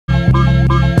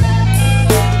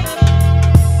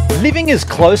Living as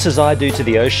close as I do to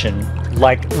the ocean,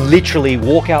 like literally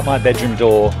walk out my bedroom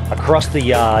door, across the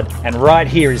yard, and right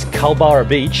here is Culburra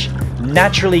Beach,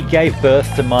 naturally gave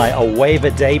birth to my A Wave a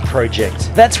Day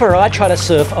project. That's where I try to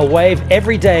surf a wave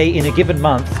every day in a given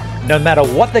month, no matter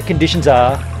what the conditions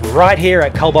are, right here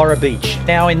at Culburra Beach.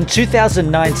 Now in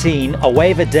 2019, A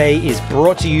Wave a Day is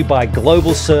brought to you by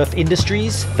Global Surf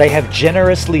Industries. They have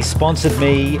generously sponsored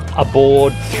me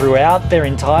aboard throughout their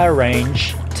entire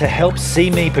range to help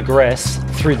see me progress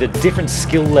through the different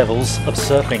skill levels of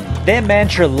surfing. Their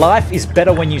mantra, "Life is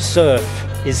better when you surf,"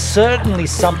 is certainly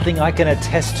something I can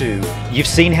attest to. You've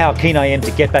seen how keen I am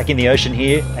to get back in the ocean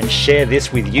here and share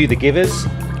this with you, the givers.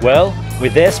 Well,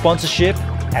 with their sponsorship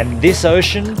and this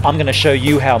ocean, I'm gonna show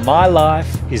you how my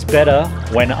life is better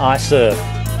when I surf.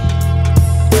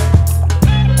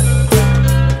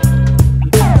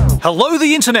 Hello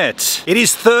the internet! It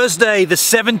is Thursday the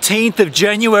 17th of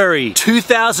January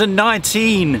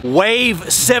 2019,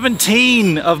 Wave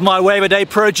 17 of my Wave a Day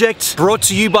project, brought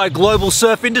to you by Global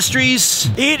Surf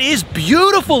Industries. It is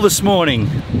beautiful this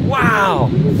morning. Wow!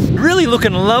 Really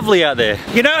looking lovely out there.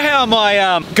 You know how my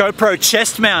GoPro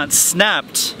chest mount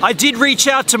snapped? I did reach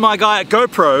out to my guy at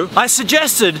GoPro. I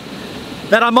suggested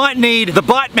that I might need the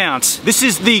bite mount. This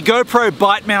is the GoPro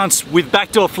Bite Mounts with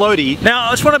backdoor floaty. Now,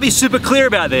 I just want to be super clear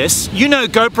about this. You know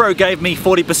GoPro gave me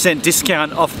 40%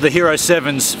 discount off the Hero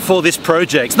 7s for this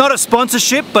project. It's not a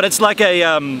sponsorship, but it's like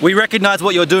a, we recognize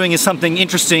what you're doing is something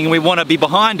interesting and we want to be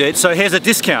behind it, so here's a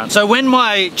discount. So when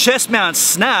my chest mount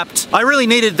snapped, I really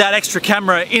needed that extra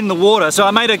camera in the water, so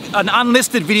I made an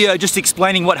unlisted video just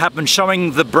explaining what happened,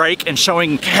 showing the break and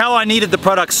showing how I needed the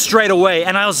product straight away.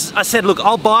 And I said, look,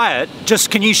 I'll buy it, just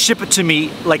can you ship it to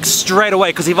me like straight away?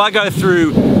 Because if I go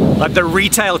through like the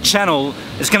retail channel,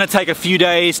 it's gonna take a few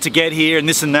days to get here and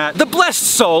this and that. The blessed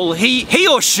soul, he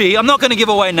or she, I'm not gonna give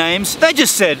away names, they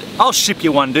just said, I'll ship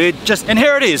you one, dude. And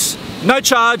here it is, no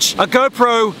charge, a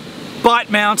GoPro Bite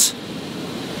Mount.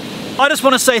 I just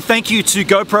want to say thank you to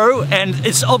GoPro, and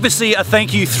it's obviously a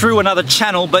thank you through another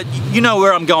channel, but you know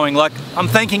where I'm going. Like, I'm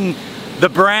thanking the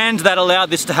brand that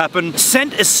allowed this to happen.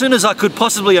 Sent as soon as I could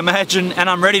possibly imagine, and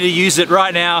I'm ready to use it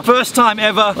right now. First time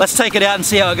ever. Let's take it out and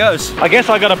see how it goes. I guess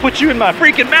I gotta put you in my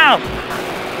freaking mouth.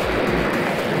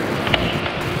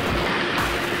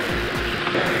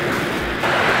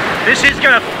 This is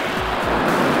gonna...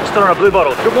 Still on a blue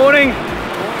bottle. Good morning.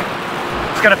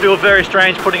 It's gonna feel very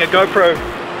strange putting a GoPro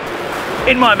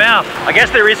in my mouth. I guess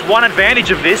there is one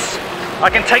advantage of this. I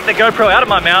can take the GoPro out of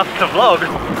my mouth to vlog.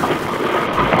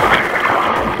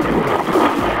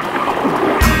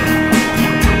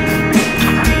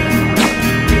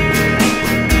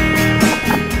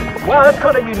 Wow, that's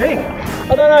kind of unique.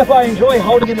 I don't know if I enjoy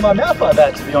holding it in my mouth like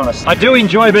that, to be honest. I do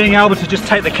enjoy being able to just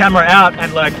take the camera out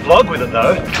and like vlog with it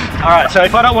though. Alright, so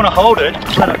if I don't want to hold it,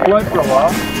 just let it float for a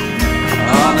while.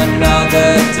 On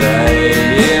another day,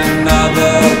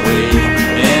 another week,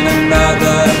 in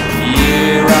another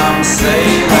year I'm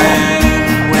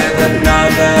sailing with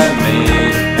another me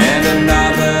and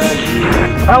another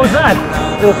you. How was that?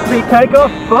 Little speed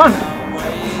takeoff? Fun.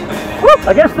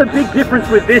 I guess the big difference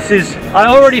with this is I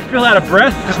already feel out of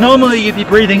breath, because normally you'd be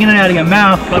breathing in and out of your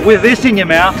mouth, but with this in your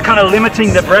mouth, it's kind of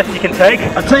limiting the breath you can take.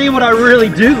 I'll tell you what I really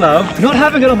do love, not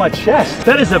having it on my chest.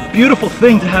 That is a beautiful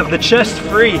thing to have the chest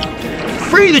free.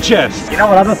 Free the chest! You know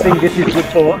what other thing this is good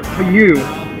for you?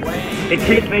 It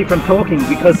keeps me from talking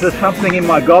because there's something in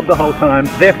my gob the whole time,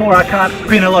 therefore I can't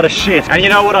spin a lot of shit. And you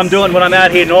know what I'm doing when I'm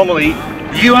out here normally?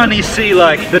 You only see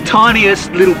like the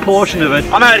tiniest little portion of it.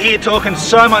 I'm out here talking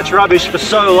so much rubbish for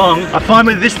so long. I find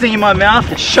with this thing in my mouth,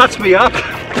 it shuts me up,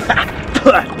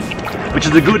 which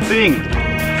is a good thing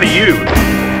for you.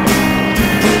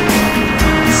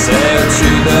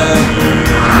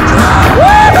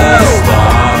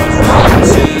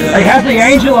 Hey, how's the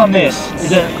angel on this?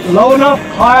 Is it low enough,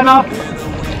 high enough?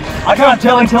 I can't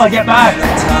tell until I get back.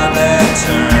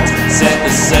 Set the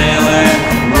sail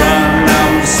and run,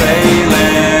 I'm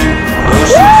sailing,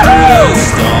 pushing through the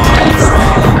storms.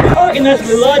 I reckon that's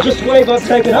the largest wave I've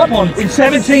taken up on in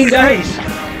 17 days.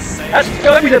 That's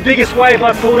gotta be the biggest wave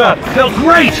I've pulled up. It felt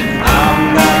great.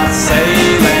 I'm not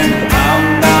sailing,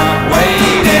 I'm not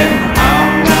waiting,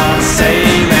 I'm not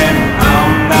sailing,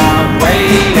 I'm not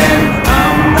waiting,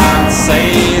 I'm not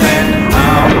sailing,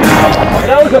 I'm not.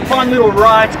 That was a fun little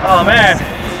ride. Oh man.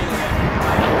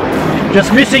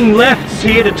 Just missing lefts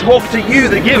here to talk to you,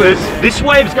 the givers. This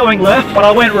wave's going left, but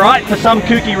I went right for some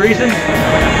kooky reason.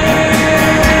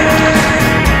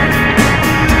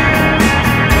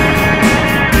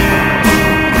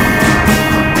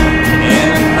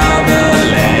 In another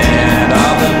land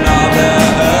of another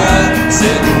earth,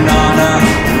 sitting on a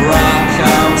rock,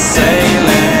 I'm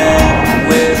sailing.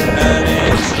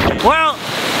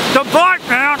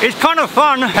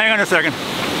 fun. Hang on a second.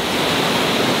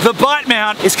 The bite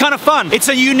mount is kind of fun. It's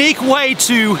a unique way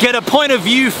to get a point of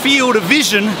view, field of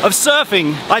vision of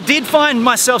surfing. I did find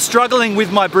myself struggling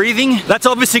with my breathing. That's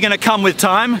obviously going to come with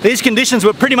time. These conditions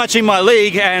were pretty much in my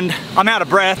league and I'm out of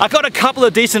breath. I got a couple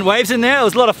of decent waves in there. It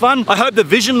was a lot of fun. I hope the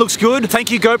vision looks good.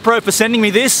 Thank you GoPro for sending me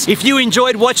this. If you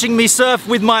enjoyed watching me surf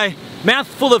with my mouth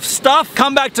full of stuff,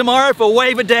 come back tomorrow for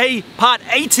Wave a Day Part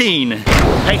 18.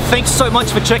 Hey, thanks so much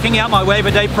for checking out my Wave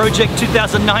a Day Project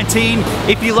 2019.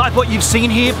 If you like what you've seen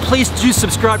here, please do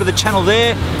subscribe to the channel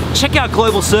there. Check out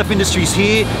Global Surf Industries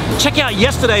here. Check out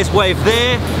yesterday's wave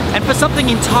there. And for something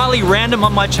entirely random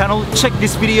on my channel, check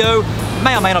this video.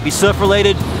 May or may not be surf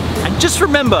related. And just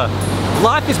remember,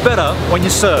 life is better when you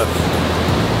surf.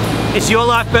 Is your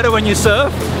life better when you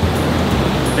surf?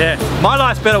 Yeah, my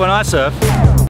life's better when I surf.